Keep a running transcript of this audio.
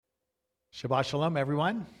Shabbat Shalom,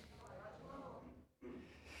 everyone.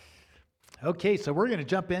 Okay, so we're going to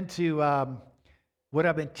jump into what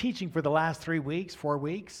I've been teaching for the last 4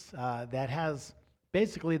 weeks, that has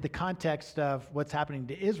basically the context of what's happening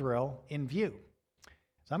to Israel in view.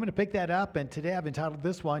 So I'm going to pick that up, and today I've entitled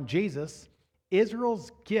this one, Jesus,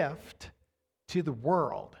 Israel's Gift to the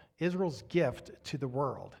World. Israel's Gift to the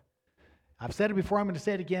World. I've said it before, I'm going to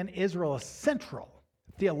say it again. Israel is central,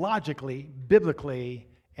 theologically, biblically,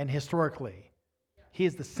 and historically. He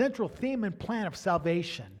is the central theme and plan of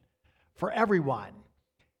salvation for everyone.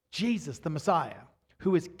 Jesus, the Messiah,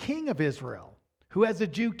 who is King of Israel, who as a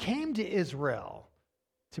Jew came to Israel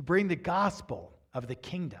to bring the gospel of the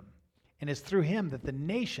kingdom. And it's through him that the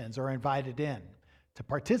nations are invited in to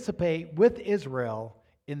participate with Israel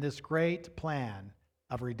in this great plan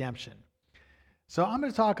of redemption. So I'm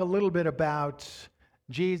going to talk a little bit about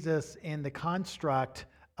Jesus in the construct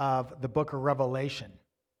of the book of Revelation.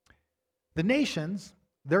 The nations,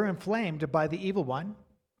 they're inflamed by the evil one,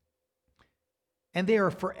 and they are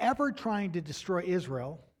forever trying to destroy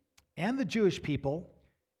Israel and the Jewish people,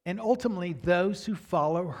 and ultimately those who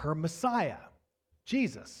follow her Messiah,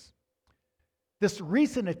 Jesus. This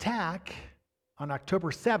recent attack on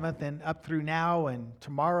October 7th and up through now and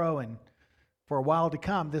tomorrow and for a while to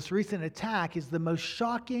come, this recent attack is the most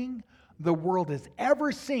shocking the world has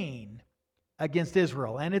ever seen against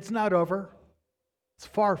Israel. And it's not over. It's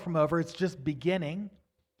far from over. It's just beginning.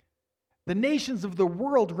 The nations of the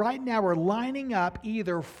world right now are lining up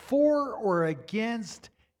either for or against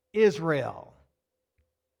Israel.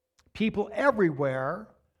 People everywhere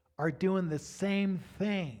are doing the same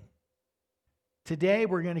thing. Today,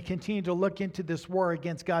 we're going to continue to look into this war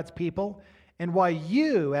against God's people and why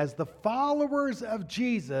you, as the followers of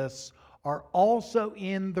Jesus, are also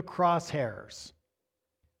in the crosshairs.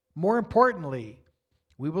 More importantly,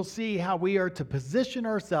 we will see how we are to position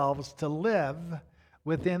ourselves to live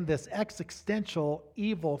within this existential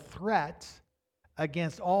evil threat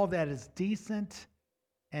against all that is decent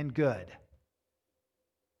and good.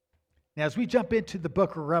 Now, as we jump into the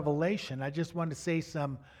book of Revelation, I just want to say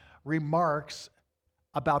some remarks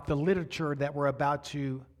about the literature that we're about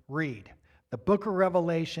to read. The book of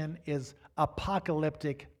Revelation is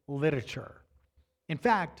apocalyptic literature. In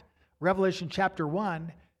fact, Revelation chapter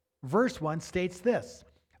 1, verse 1 states this: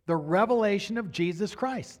 the revelation of Jesus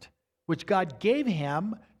Christ, which God gave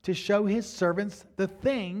him to show his servants the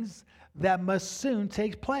things that must soon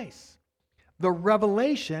take place. The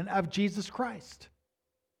revelation of Jesus Christ.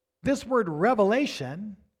 This word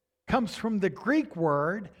revelation comes from the Greek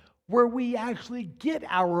word where we actually get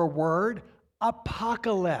our word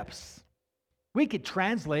apocalypse. We could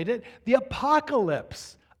translate it the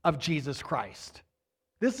apocalypse of Jesus Christ.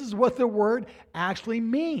 This is what the word actually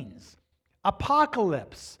means.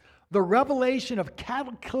 Apocalypse, the revelation of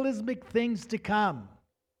cataclysmic things to come.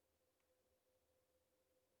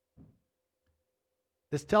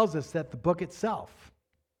 This tells us that the book itself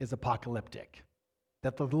is apocalyptic,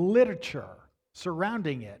 that the literature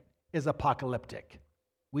surrounding it is apocalyptic.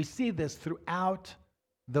 We see this throughout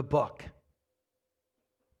the book.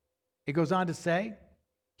 It goes on to say,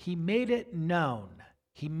 he made it known.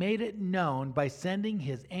 He made it known by sending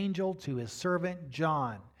his angel to his servant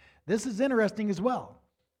John. This is interesting as well.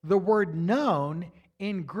 The word known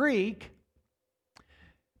in Greek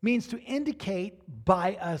means to indicate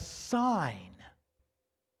by a sign,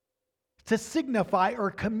 to signify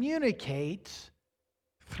or communicate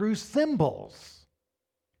through symbols,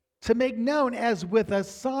 to make known as with a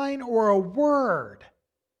sign or a word.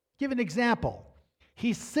 Give an example.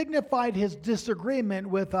 He signified his disagreement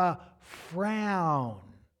with a frown.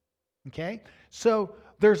 Okay? So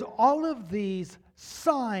there's all of these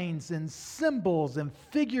signs and symbols and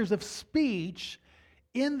figures of speech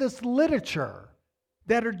in this literature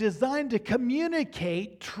that are designed to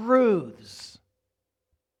communicate truths.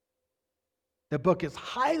 The book is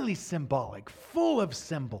highly symbolic, full of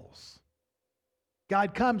symbols.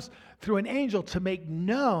 God comes through an angel to make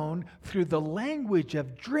known through the language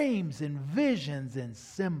of dreams and visions and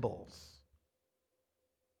symbols.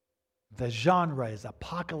 The genre is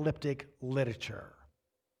apocalyptic literature.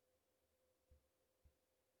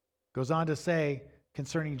 Goes on to say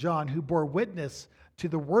concerning John, who bore witness to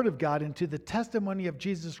the word of God and to the testimony of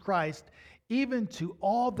Jesus Christ, even to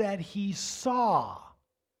all that he saw.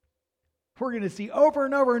 We're going to see over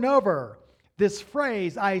and over and over this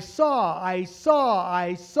phrase, I saw, I saw,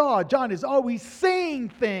 I saw. John is always seeing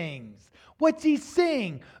things. What's he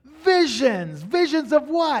seeing? Visions. Visions of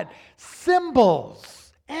what?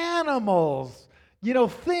 Symbols, animals,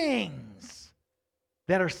 things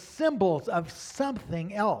that are symbols of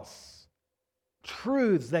something else.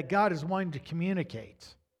 Truths that God is wanting to communicate.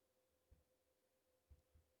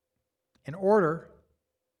 in order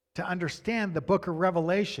to understand the book of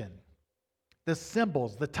Revelation, the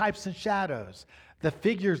symbols, the types and shadows, the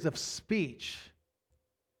figures of speech,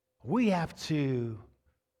 we have to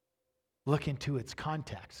look into its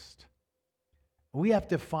context. We have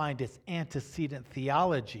to find its antecedent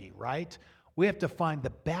theology, right? We have to find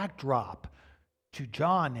the backdrop to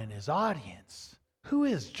John and his audience. Who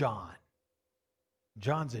is John?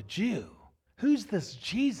 John's a Jew. Who's this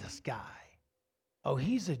Jesus guy? Oh,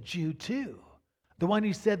 he's a Jew too. The one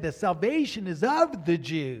who said that salvation is of the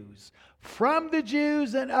Jews, from the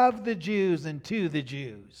Jews and of the Jews and to the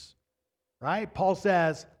Jews. Right? Paul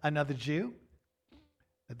says, another Jew,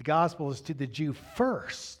 that the gospel is to the Jew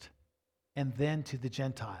first and then to the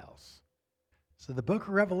Gentiles. So the book of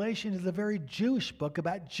Revelation is a very Jewish book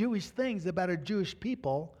about Jewish things, about a Jewish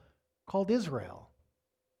people called Israel.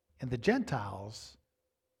 And the Gentiles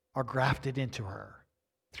are grafted into her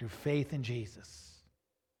through faith in Jesus.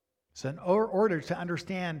 So in order to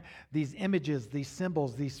understand these images, these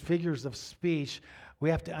symbols, these figures of speech, we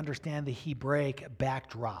have to understand the Hebraic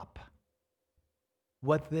backdrop.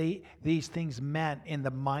 What these things meant in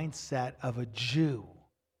the mindset of a Jew.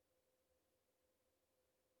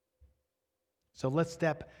 So let's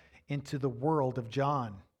step into the world of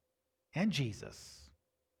John and Jesus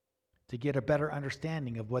to get a better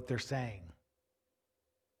understanding of what they're saying.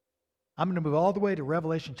 I'm going to move all the way to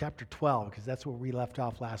Revelation chapter 12 because that's where we left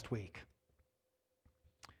off last week.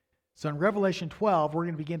 So in Revelation 12, we're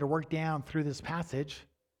going to begin to work down through this passage.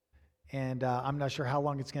 And I'm not sure how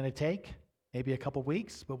long it's going to take. Maybe a couple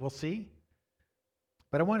weeks, but we'll see.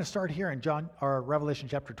 But I want to start here in Revelation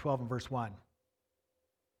chapter 12 and verse 1.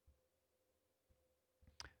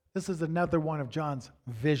 This is another one of John's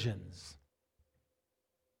visions.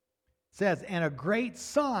 It says, and a great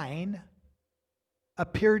sign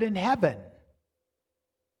appeared in heaven.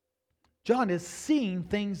 John is seeing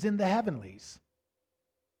things in the heavenlies.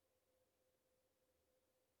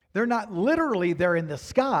 They're not literally there in the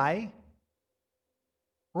sky.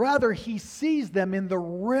 Rather, he sees them in the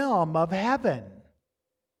realm of heaven.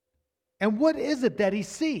 And what is it that he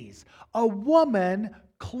sees? A woman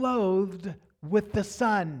clothed with the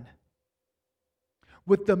sun,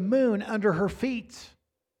 with the moon under her feet,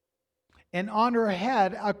 and on her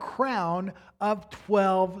head a crown of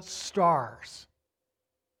 12 stars.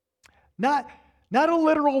 Not a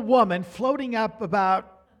literal woman floating up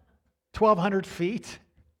about 1,200 feet,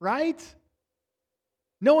 right?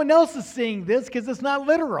 No one else is seeing this because it's not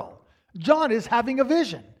literal. John is having a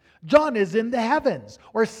vision. John is in the heavens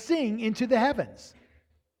or seeing into the heavens.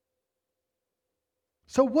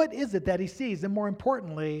 So what is it that he sees? And more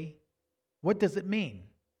importantly, what does it mean?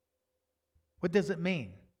 What does it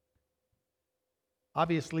mean?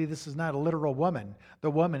 Obviously, this is not a literal woman.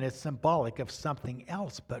 The woman is symbolic of something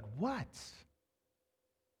else, but what?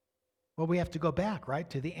 Well, we have to go back, right,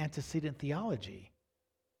 to the antecedent theology.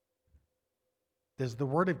 Does the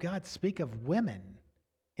Word of God speak of women,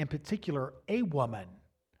 in particular a woman,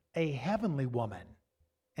 a heavenly woman?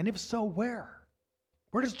 And if so, where?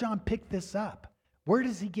 Where does John pick this up? Where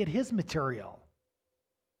does he get his material?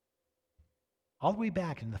 All the way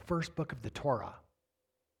back in the first book of the Torah,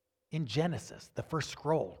 in Genesis, the first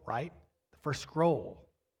scroll, right? The first scroll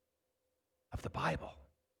of the Bible.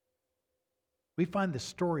 We find the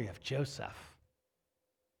story of Joseph.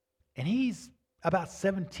 And he's about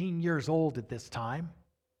 17 years old at this time.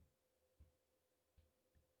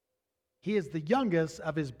 He is the youngest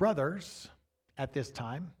of his brothers at this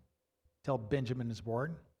time, till Benjamin is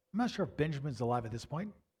born. I'm not sure if Benjamin's alive at this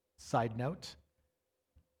point. Side note.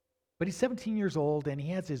 But he's 17 years old, and he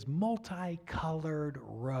has his multicolored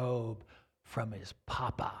robe from his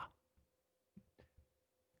papa.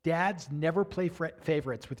 Dads, never play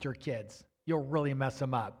favorites with your kids. You'll really mess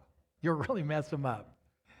them up. You'll really mess them up.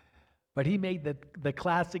 But he made the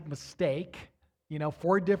classic mistake,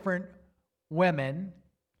 4 different women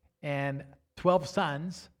and 12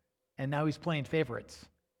 sons, and now he's playing favorites.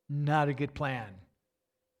 Not a good plan.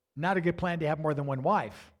 Not a good plan to have more than one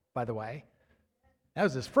wife, by the way. That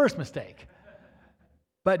was his first mistake.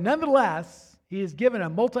 But nonetheless, he is given a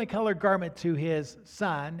multicolored garment to his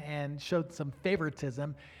son and showed some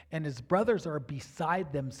favoritism, and his brothers are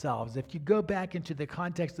beside themselves. If you go back into the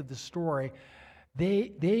context of the story,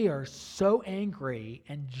 they are so angry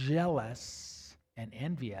and jealous and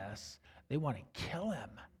envious, they want to kill him.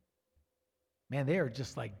 Man, they are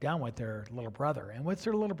just like done with their little brother. And what's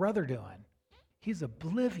their little brother doing? He's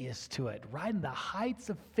oblivious to it, riding the heights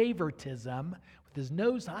of favoritism with his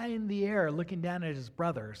nose high in the air, looking down at his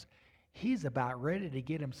brothers. He's about ready to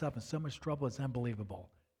get himself in so much trouble, it's unbelievable.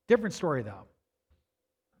 Different story, though.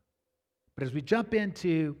 But as we jump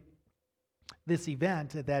into this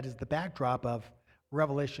event that is the backdrop of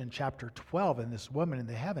Revelation chapter 12 and this woman in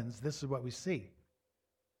the heavens, this is what we see.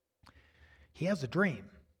 He has a dream.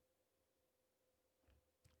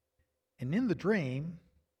 And in the dream,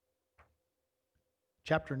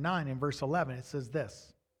 chapter 9 and verse 11, it says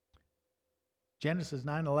this. Genesis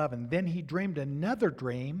 9:11. Then he dreamed another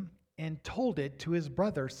dream and told it to his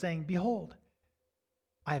brother, saying, Behold,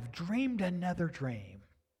 I have dreamed another dream.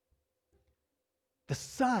 The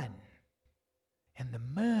sun and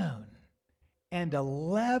the moon and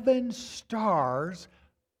 11 stars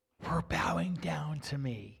were bowing down to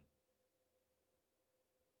me.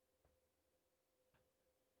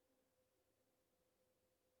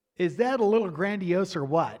 Is that a little grandiose or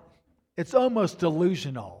what? It's almost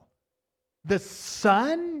delusional. The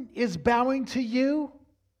sun is bowing to you.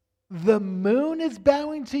 The moon is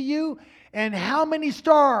bowing to you. And how many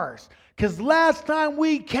stars? Because last time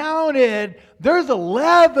we counted, there's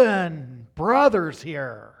 11 brothers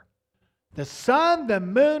here. The sun, the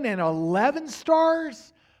moon, and 11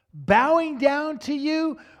 stars bowing down to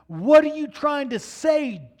you. What are you trying to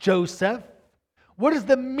say, Joseph? What is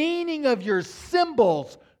the meaning of your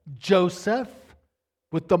symbols, Joseph,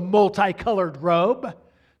 with the multicolored robe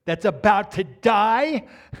that's about to die?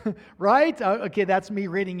 Right? Okay, that's me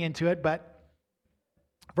reading into it, but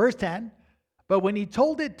verse 10, but when he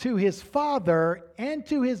told it to his father and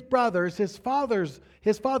to his brothers, his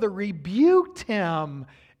father rebuked him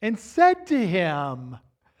and said to him,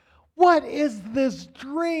 What is this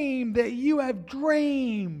dream that you have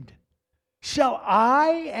dreamed? Shall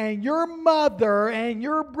I and your mother and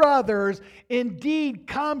your brothers indeed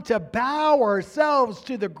come to bow ourselves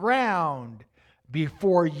to the ground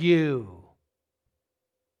before you?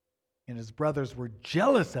 And his brothers were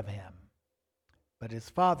jealous of him, but his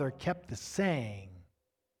father kept the saying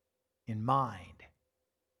in mind.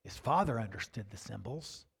 His father understood the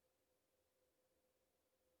symbols.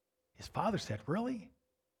 His father said, Really?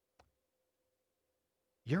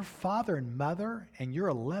 Your father and mother and your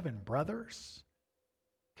 11 brothers?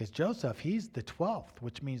 Because Joseph, he's the 12th,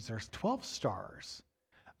 which means there's 12 stars.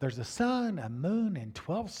 There's a sun, a moon, and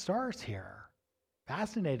 12 stars here.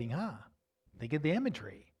 Fascinating, huh? Think of the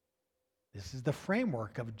imagery. This is the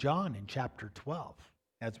framework of John in chapter 12,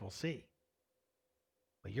 as we'll see.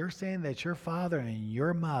 But you're saying that your father and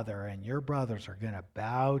your mother and your brothers are going to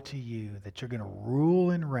bow to you, that you're going to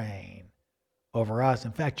rule and reign over us.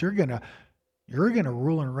 In fact, you're going to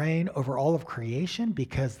rule and reign over all of creation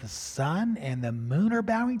because the sun and the moon are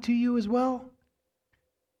bowing to you as well.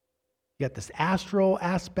 You got this astral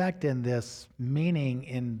aspect and this meaning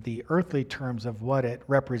in the earthly terms of what it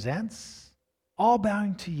represents, all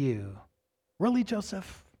bowing to you. Really,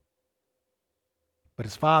 Joseph? But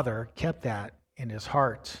his father kept that in his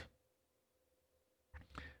heart.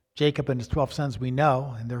 Jacob and his 12 sons, we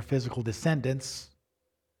know, and their physical descendants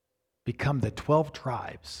become the 12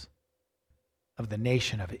 tribes of the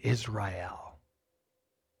nation of Israel.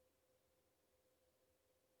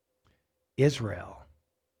 Israel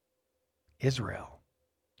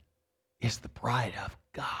is the bride of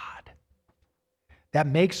God. That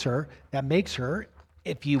makes her,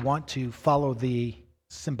 if you want to follow the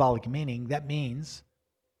symbolic meaning, that means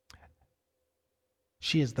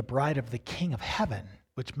she is the bride of the King of heaven,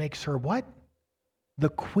 which makes her what? The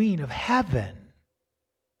Queen of heaven.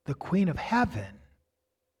 The Queen of heaven.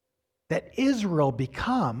 That Israel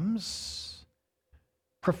becomes,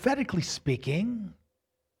 prophetically speaking,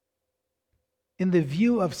 in the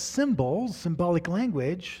view of symbols, symbolic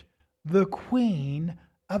language, the Queen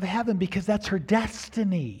of heaven, because that's her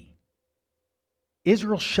destiny.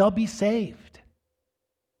 Israel shall be saved.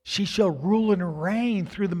 She shall rule and reign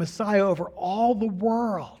through the Messiah over all the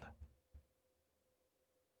world.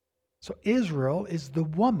 So Israel is the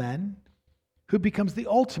woman who becomes the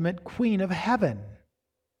ultimate Queen of heaven.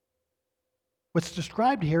 What's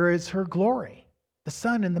described here is her glory. The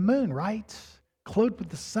sun and the moon, right? Clothed with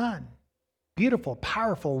the sun. Beautiful,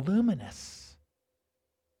 powerful, luminous.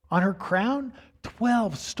 On her crown,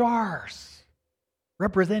 12 stars,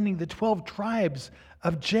 representing the 12 tribes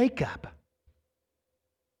of Jacob.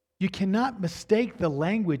 You cannot mistake the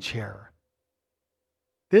language here.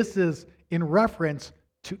 This is in reference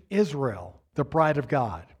to Israel, the bride of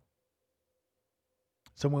God.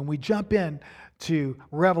 So when we jump in to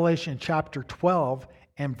Revelation chapter 12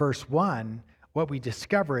 and verse 1, what we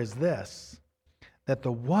discover is this, that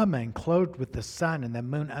the woman clothed with the sun and the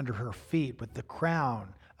moon under her feet with the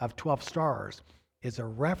crown of 12 stars is a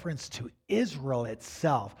reference to Israel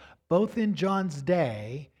itself, both in John's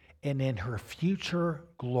day and in her future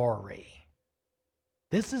glory.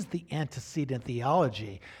 This is the antecedent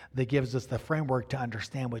theology that gives us the framework to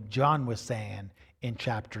understand what John was saying in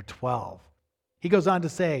chapter 12. He goes on to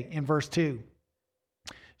say in verse 2,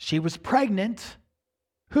 she was pregnant.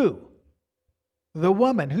 Who? The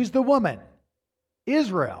woman. Who's the woman?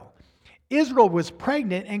 Israel. Israel was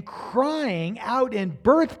pregnant and crying out in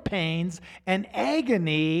birth pains and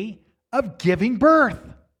agony of giving birth.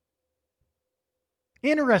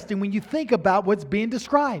 Interesting when you think about what's being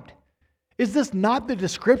described. Is this not the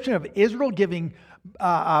description of Israel giving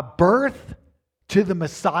birth to the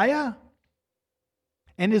Messiah?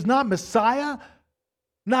 And is not Messiah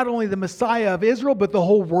not only the Messiah of Israel, but the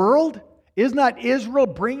whole world? Is not Israel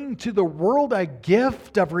bringing to the world a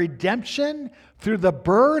gift of redemption through the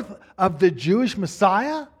birth of the Jewish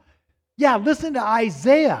Messiah? Yeah, listen to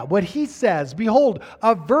Isaiah, what he says. Behold,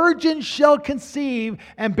 a virgin shall conceive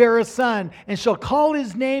and bear a son, and shall call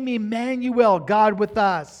his name Emmanuel, God with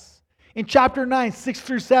us. In chapter 9, 6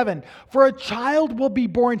 through 7, for a child will be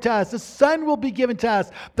born to us, a son will be given to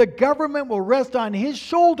us, the government will rest on his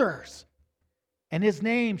shoulders. And his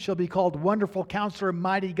name shall be called Wonderful Counselor,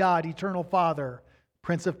 Mighty God, Eternal Father,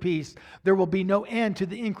 Prince of Peace. There will be no end to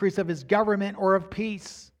the increase of his government or of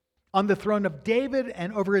peace on the throne of David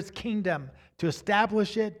and over his kingdom, to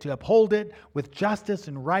establish it, to uphold it with justice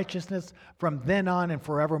and righteousness from then on and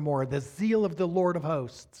forevermore. The zeal of the Lord of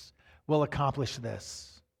hosts will accomplish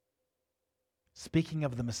this. Speaking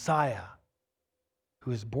of the Messiah,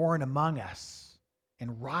 who is born among us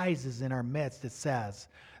and rises in our midst, it says,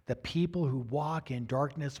 the people who walk in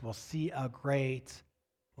darkness will see a great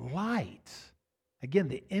light. Again,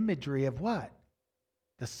 the imagery of what?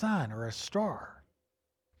 The sun or a star.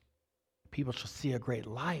 People shall see a great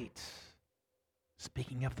light.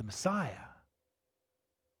 Speaking of the Messiah,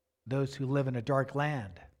 those who live in a dark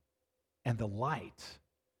land, and the light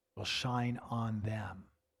will shine on them.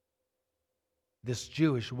 This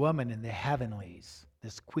Jewish woman in the heavenlies,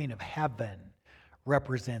 this Queen of Heaven,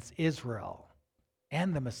 represents Israel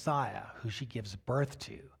and the Messiah who she gives birth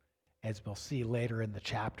to, as we'll see later in the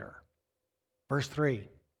chapter. Verse 3,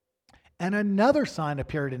 and another sign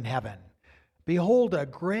appeared in heaven. Behold, a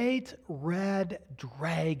great red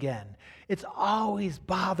dragon. It's always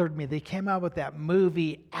bothered me. They came out with that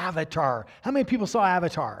movie, Avatar. How many people saw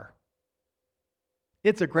Avatar?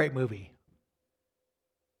 It's a great movie.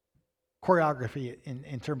 Choreography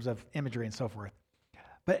in terms of imagery and so forth.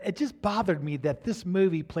 But it just bothered me that this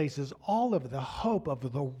movie places all of the hope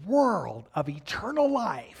of the world of eternal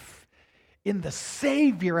life in the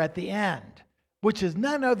Savior at the end, which is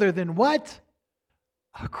none other than what?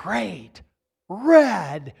 A great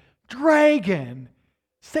red dragon.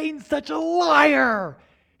 Satan's such a liar.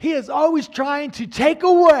 He is always trying to take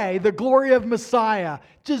away the glory of Messiah.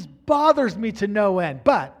 Just bothers me to no end.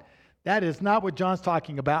 But that is not what John's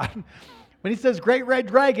talking about. When he says great red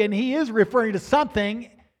dragon, he is referring to something.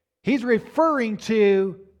 He's referring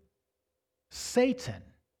to Satan,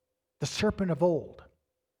 the serpent of old.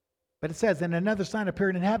 But it says, and another sign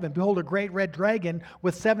appeared in heaven. Behold, a great red dragon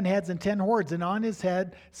with 7 heads and 10 horns, and on his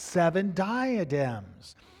head 7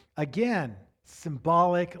 diadems. Again,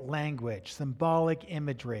 symbolic language, symbolic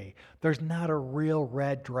imagery. There's not a real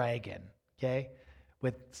red dragon, okay,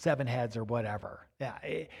 with 7 heads or whatever. Yeah,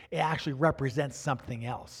 it actually represents something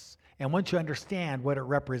else. And once you understand what it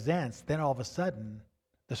represents, then all of a sudden,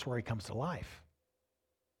 the story comes to life.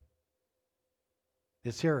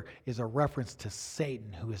 This here is a reference to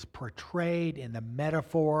Satan, who is portrayed in the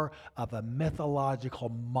metaphor of a mythological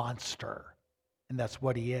monster. And that's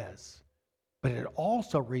what he is. But it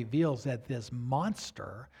also reveals that this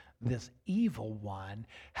monster, this evil one,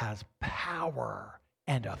 has power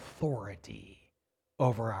and authority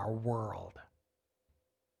over our world.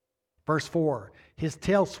 Verse 4, his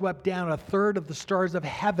tail swept down 1/3 of the stars of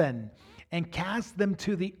heaven and cast them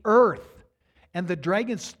to the earth. And the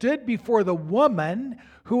dragon stood before the woman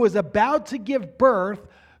who was about to give birth,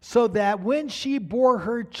 so that when she bore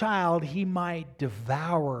her child, he might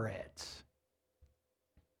devour it.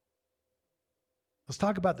 Let's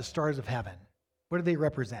talk about the stars of heaven. What do they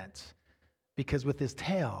represent? Because with his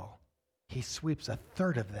tail, he sweeps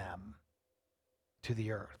 1/3 of them to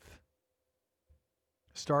the earth.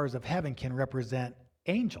 Stars of heaven can represent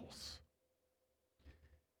angels.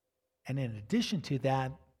 And in addition to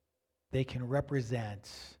that, they can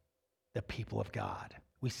represent the people of God.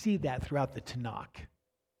 We see that throughout the Tanakh.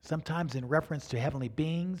 Sometimes in reference to heavenly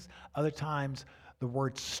beings, other times the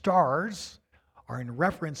word stars are in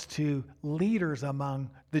reference to leaders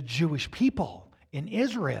among the Jewish people in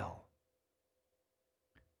Israel.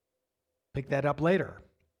 Pick that up later.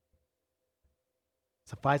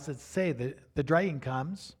 Suffice it to say that the dragon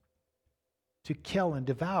comes to kill and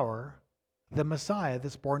devour the Messiah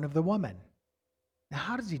that's born of the woman. Now,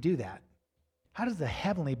 how does he do that? How does the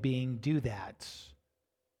heavenly being do that?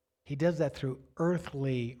 He does that through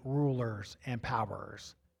earthly rulers and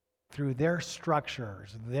powers, through their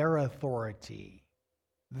structures, their authority,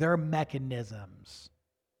 their mechanisms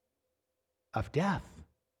of death.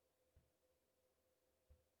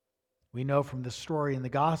 We know from the story in the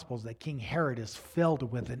Gospels that King Herod is filled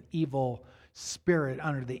with an evil spirit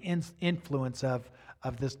under the influence of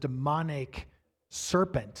this demonic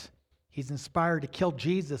serpent. He's inspired to kill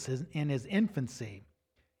Jesus in his infancy.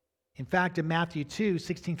 In fact, in Matthew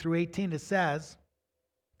 2:16 through 18, it says,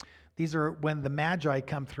 these are when the Magi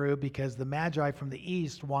come through, because the Magi from the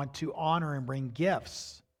east want to honor and bring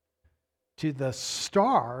gifts to the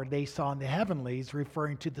star they saw in the heavenlies,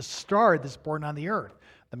 referring to the star that's born on the earth,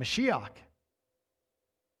 the Mashiach.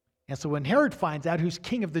 And so when Herod finds out who's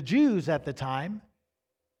king of the Jews at the time,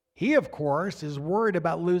 he, of course, is worried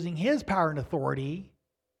about losing his power and authority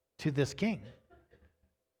to this king.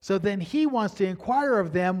 So then he wants to inquire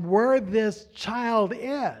of them where this child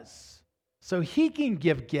is so he can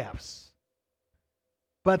give gifts.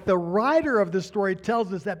 But the writer of the story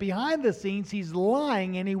tells us that behind the scenes he's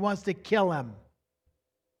lying and he wants to kill him.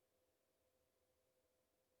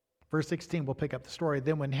 Verse 16, we'll pick up the story.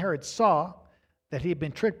 Then when Herod saw that he had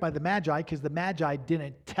been tricked by the Magi, because the Magi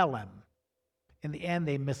didn't tell him. In the end,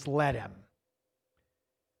 they misled him.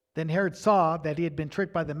 Then Herod saw that he had been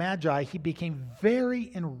tricked by the Magi. He became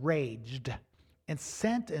very enraged and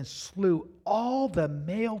sent and slew all the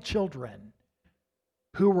male children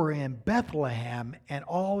who were in Bethlehem and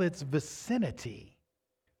all its vicinity,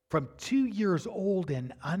 from 2 years old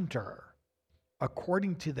and under,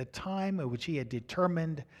 according to the time at which he had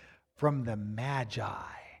determined from the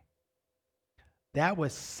Magi. That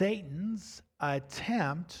was Satan's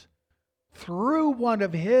attempt through one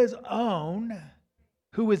of his own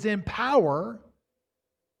who was in power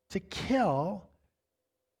to kill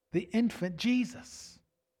the infant Jesus.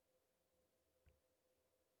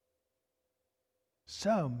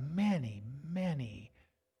 So many, many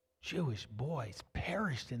Jewish boys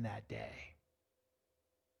perished in that day.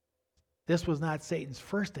 This was not Satan's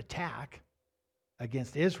first attack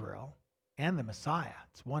against Israel and the Messiah.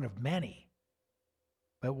 It's one of many,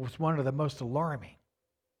 but it was one of the most alarming.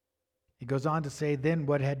 He goes on to say, then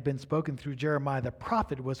what had been spoken through Jeremiah the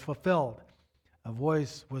prophet was fulfilled. A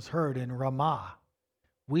voice was heard in Ramah,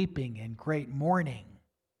 weeping in great mourning.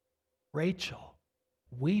 Rachel,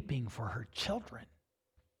 weeping for her children.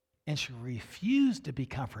 And she refused to be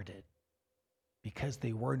comforted because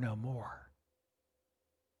they were no more.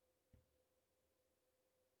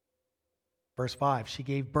 Verse 5, she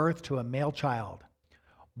gave birth to a male child,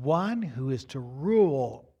 one who is to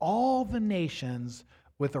rule all the nations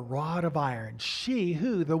with a rod of iron. She,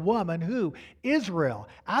 who? The woman, who? Israel.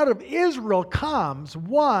 Out of Israel comes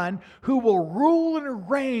one who will rule and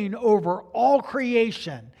reign over all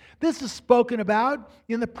creation. This is spoken about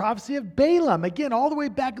in the prophecy of Balaam. Again, all the way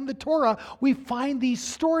back in the Torah, we find these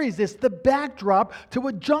stories. It's the backdrop to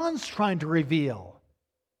what John's trying to reveal.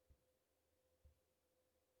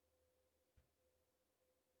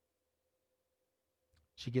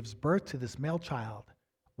 She gives birth to this male child,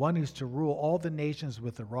 one who's to rule all the nations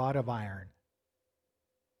with a rod of iron.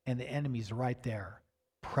 And the enemy's right there,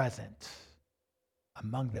 present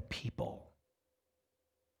among the people,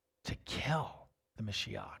 to kill the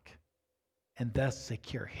Mashiach and thus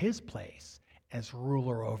secure his place as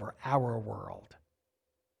ruler over our world.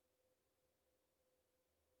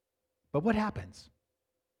 But what happens?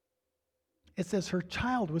 It says her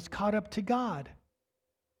child was caught up to God.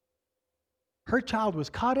 Her child was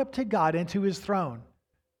caught up to God and to his throne.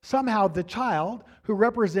 Somehow the child who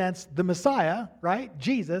represents the Messiah, right,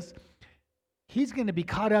 Jesus, he's going to be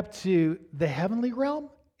caught up to the heavenly realm?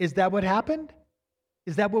 Is that what happened?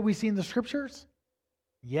 Is that what we see in the scriptures?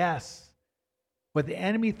 Yes. What the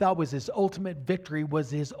enemy thought was his ultimate victory was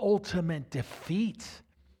his ultimate defeat.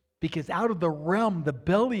 Because out of the realm, the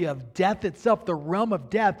belly of death itself, the realm of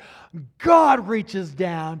death, God reaches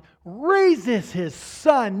down, raises his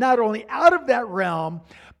son, not only out of that realm,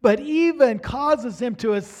 but even causes him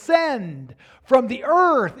to ascend from the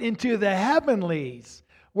earth into the heavenlies,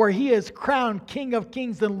 where he is crowned King of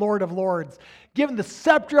Kings and Lord of Lords, given the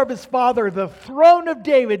scepter of his father, the throne of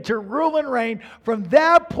David, to rule and reign from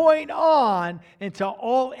that point on until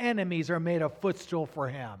all enemies are made a footstool for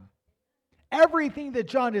him. Everything that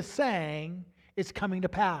John is saying is coming to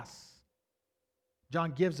pass.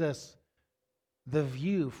 John gives us the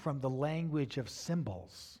view from the language of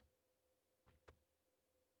symbols.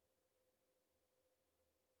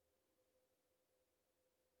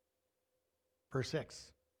 Verse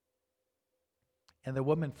 6. And the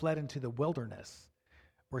woman fled into the wilderness,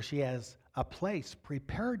 where she has a place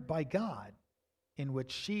prepared by God, in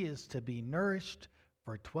which she is to be nourished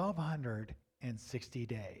for 1,260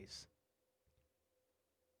 days.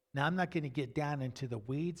 Now, I'm not going to get down into the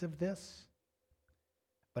weeds of this,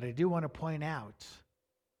 but I do want to point out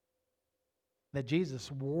that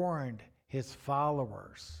Jesus warned his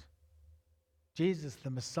followers. Jesus, the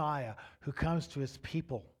Messiah, who comes to his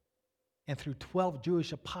people and through 12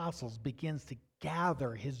 Jewish apostles begins to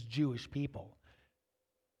gather his Jewish people.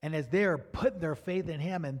 And as they're putting their faith in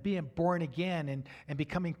him and being born again and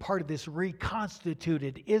becoming part of this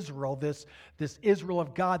reconstituted Israel, this Israel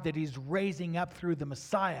of God that he's raising up through the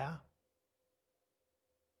Messiah,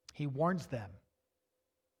 he warns them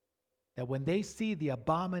that when they see the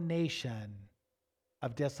abomination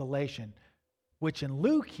of desolation, which in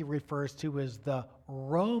Luke he refers to as the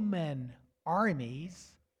Roman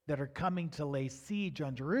armies that are coming to lay siege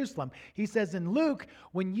on Jerusalem, he says in Luke,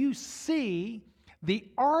 when you see the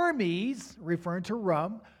armies, referring to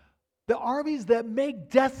Rome, the armies that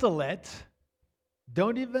make desolate,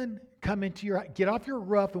 don't even come into your, get off your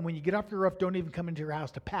roof, and when you get off your roof, don't even come into your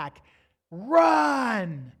house to pack.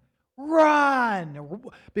 Run! Run!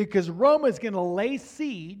 Because Rome is going to lay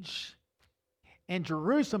siege, and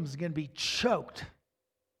Jerusalem is going to be choked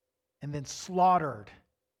and then slaughtered.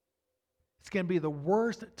 It's going to be the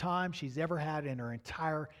worst time she's ever had in her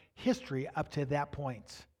entire history up to that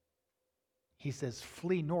point. He says,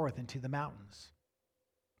 flee north into the mountains.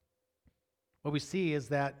 What we see is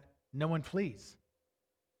that no one flees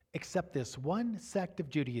except this one sect of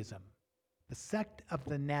Judaism, the sect of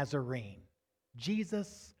the Nazarene,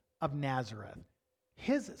 Jesus of Nazareth.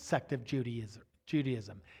 His sect of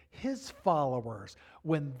Judaism, his followers,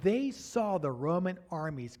 when they saw the Roman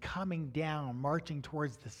armies coming down, marching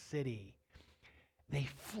towards the city, they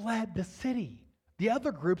fled the city. The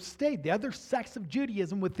other groups stayed. The other sects of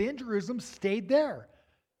Judaism within Jerusalem stayed there.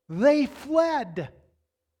 They fled.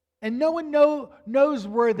 And no one knows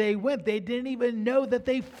where they went. They didn't even know that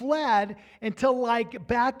they fled until like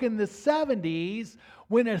back in the 70s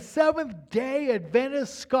when a Seventh-day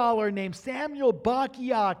Adventist scholar named Samuel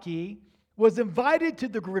Bacchiacchi was invited to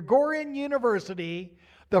the Gregorian University,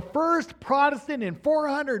 the first Protestant in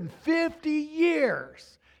 450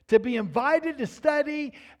 years, to be invited to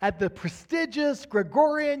study at the prestigious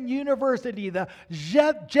Gregorian University, the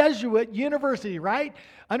Jesuit University, right?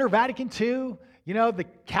 Under Vatican II, you know, the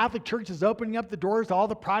Catholic Church is opening up the doors to all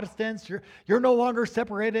the Protestants. You're no longer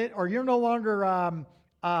separated, or you're no longer,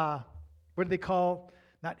 what do they call,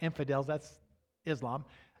 not infidels, that's Islam.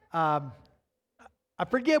 I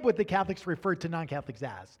forget what the Catholics referred to non-Catholics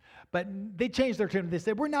as, but they changed their tune. They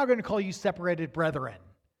said, we're now going to call you separated brethren.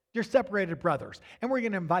 You're separated brothers, and we're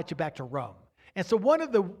going to invite you back to Rome. And so one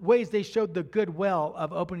of the ways they showed the goodwill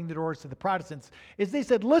of opening the doors to the Protestants is they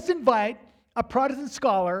said, let's invite a Protestant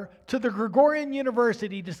scholar to the Gregorian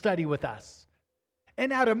University to study with us.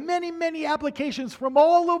 And out of many, many applications from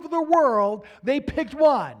all over the world, they picked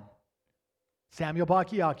one. Samuel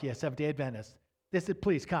Bacchiacchi, a Seventh-day Adventist. They said,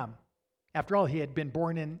 please come. After all, he had been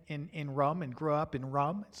born in Rome and grew up in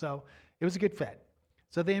Rome, so it was a good fit.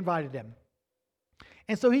 So they invited him.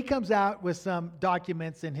 And so he comes out with some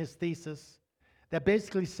documents in his thesis that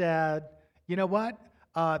basically said, you know what?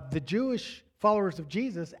 The Jewish followers of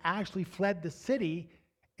Jesus actually fled the city,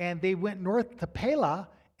 and they went north to Pella,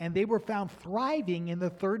 and they were found thriving in the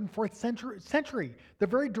 3rd and 4th century, the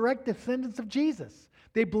very direct descendants of Jesus.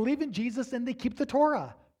 They believe in Jesus, and they keep the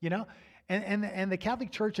Torah, you know? And the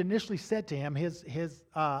Catholic Church initially said to him, his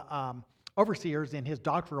overseers in his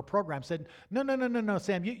doctoral program said, no,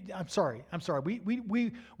 Sam, I'm sorry.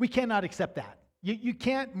 We cannot accept that. You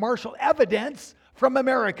can't marshal evidence from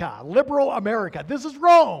America, liberal America. This is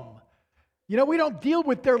Rome. You know, we don't deal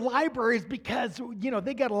with their libraries because, you know,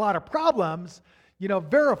 they got a lot of problems, you know,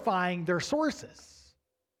 verifying their sources.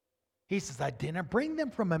 He says, I didn't bring them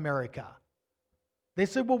from America. They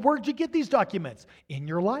said, well, where'd you get these documents? In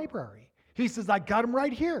your library. He says, I got them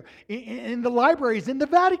right here in the libraries in the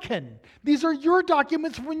Vatican. These are your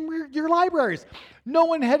documents from your libraries. No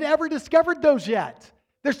one had ever discovered those yet.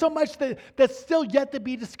 There's so much that's still yet to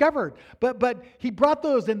be discovered. But he brought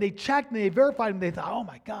those, and they checked, and they verified, and they thought, oh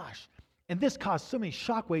my gosh. And this caused so many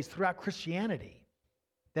shockwaves throughout Christianity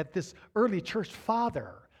that this early church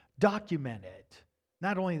father documented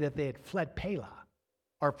not only that they had fled Pella,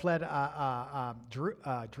 or fled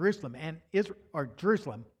Jerusalem,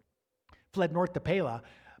 fled north to Pella,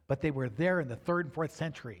 but they were there in the 3rd and 4th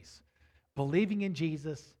centuries, believing in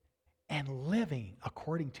Jesus and living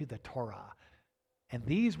according to the Torah. And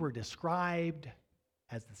these were described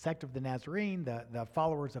as the sect of the Nazarene, the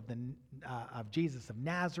followers of Jesus of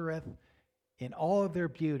Nazareth, in all of their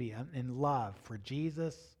beauty and love for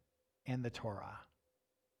Jesus and the Torah.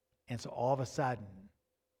 And so all of a sudden,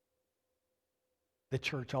 the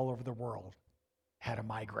church all over the world had a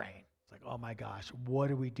migraine. It's like, oh my gosh, what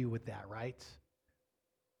do we do with that, right?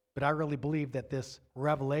 But I really believe that this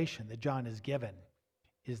revelation that John is given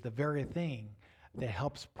is the very thing that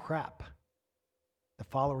helps prep the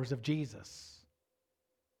followers of Jesus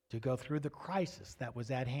to go through the crisis that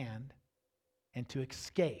was at hand and to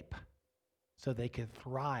escape so they could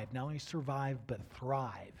thrive, not only survive, but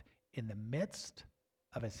thrive in the midst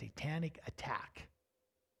of a satanic attack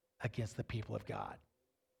against the people of God.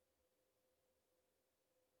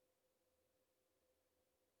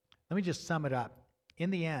 Let me just sum it up. In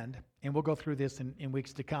the end, and we'll go through this in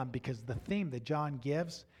weeks to come, because the theme that John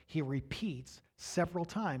gives, he repeats several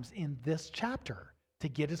times in this chapter to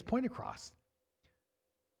get his point across.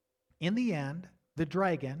 In the end, the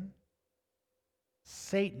dragon,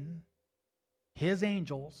 Satan, his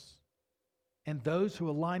angels, and those who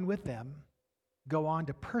align with them go on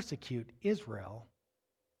to persecute Israel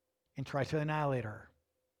and try to annihilate her.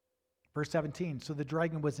 Verse 17, so the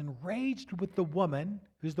dragon was enraged with the woman.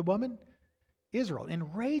 Who's the woman? Israel.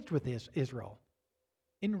 Enraged with Israel.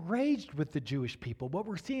 Enraged with the Jewish people. What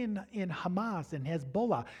we're seeing in Hamas and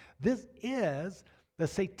Hezbollah, this is the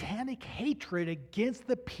satanic hatred against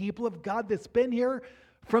the people of God that's been here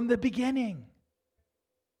from the beginning.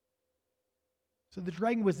 So the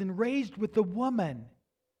dragon was enraged with the woman.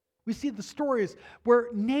 We see the stories where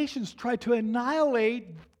nations try to annihilate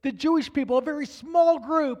the Jewish people, a very small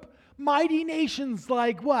group, mighty nations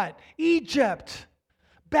like what? Egypt,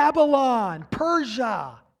 Babylon,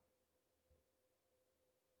 Persia.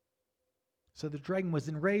 So the dragon was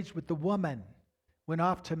enraged with the woman, went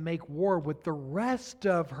off to make war with the rest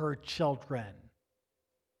of her children.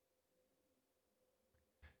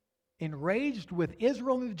 Enraged with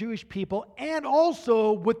Israel and the Jewish people, and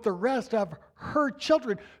also with the rest of her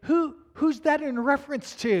children. Who's that in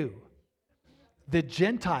reference to? The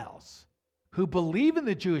Gentiles who believe in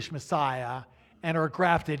the Jewish Messiah and are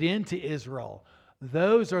grafted into Israel.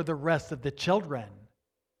 Those are the rest of the children.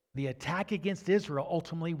 The attack against Israel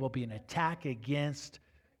ultimately will be an attack against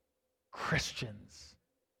Christians.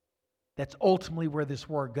 That's ultimately where this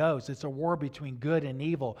war goes. It's a war between good and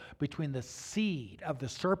evil, between the seed of the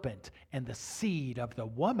serpent and the seed of the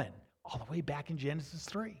woman, all the way back in Genesis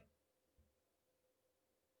 3.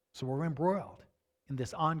 So we're embroiled in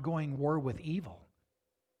this ongoing war with evil.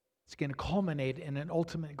 It's going to culminate in an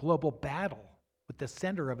ultimate global battle with the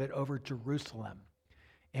center of it over Jerusalem.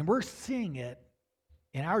 And we're seeing it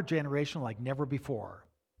in our generation like never before.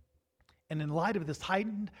 And in light of this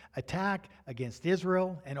heightened attack against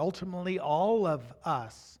Israel and ultimately all of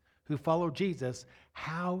us who follow Jesus,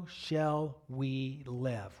 how shall we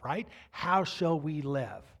live, right? How shall we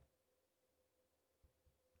live?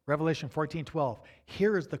 Revelation 14:12.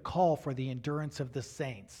 Here is the call for the endurance of the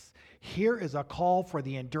saints. Here is a call for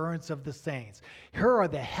the endurance of the saints. Here are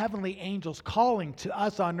the heavenly angels calling to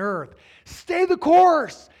us on earth. Stay the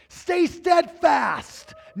course. Stay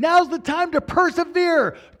steadfast. Now's the time to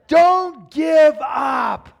persevere. Don't give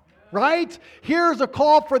up, right? Here's a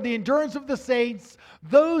call for the endurance of the saints,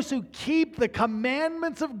 those who keep the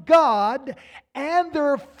commandments of God and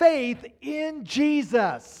their faith in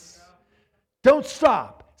Jesus. Don't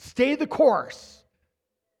stop. Stay the course.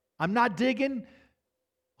 I'm not digging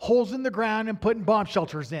holes in the ground and putting bomb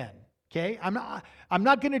shelters in, okay? I'm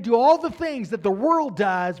not going to do all the things that the world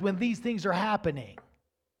does when these things are happening.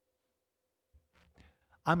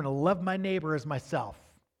 I'm going to love my neighbor as myself.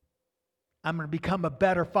 I'm going to become a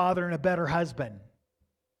better father and a better husband.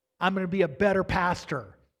 I'm going to be a better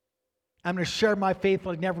pastor. I'm going to share my faith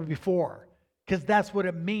like never before, because that's what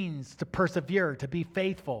it means to persevere, to be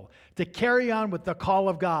faithful, to carry on with the call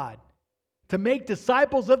of God, to make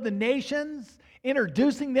disciples of the nations,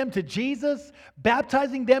 introducing them to Jesus,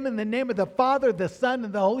 baptizing them in the name of the Father, the Son,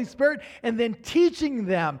 and the Holy Spirit, and then teaching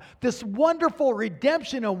them this wonderful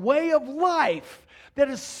redemption, a way of life that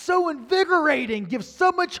is so invigorating, gives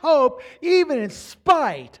so much hope, even in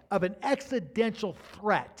spite of an existential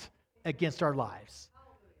threat against our lives.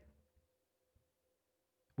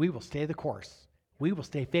 We will stay the course. We will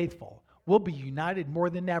stay faithful. We'll be united more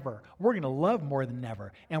than ever. We're going to love more than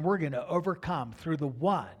ever. And we're going to overcome through the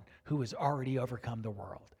one who has already overcome the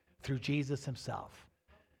world, through Jesus himself.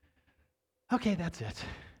 Okay, that's it.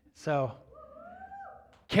 So,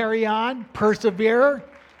 carry on, persevere.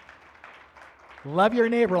 Love your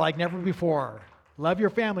neighbor like never before. Love your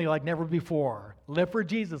family like never before. Live for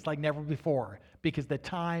Jesus like never before, because the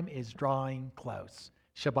time is drawing close.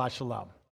 Shabbat shalom.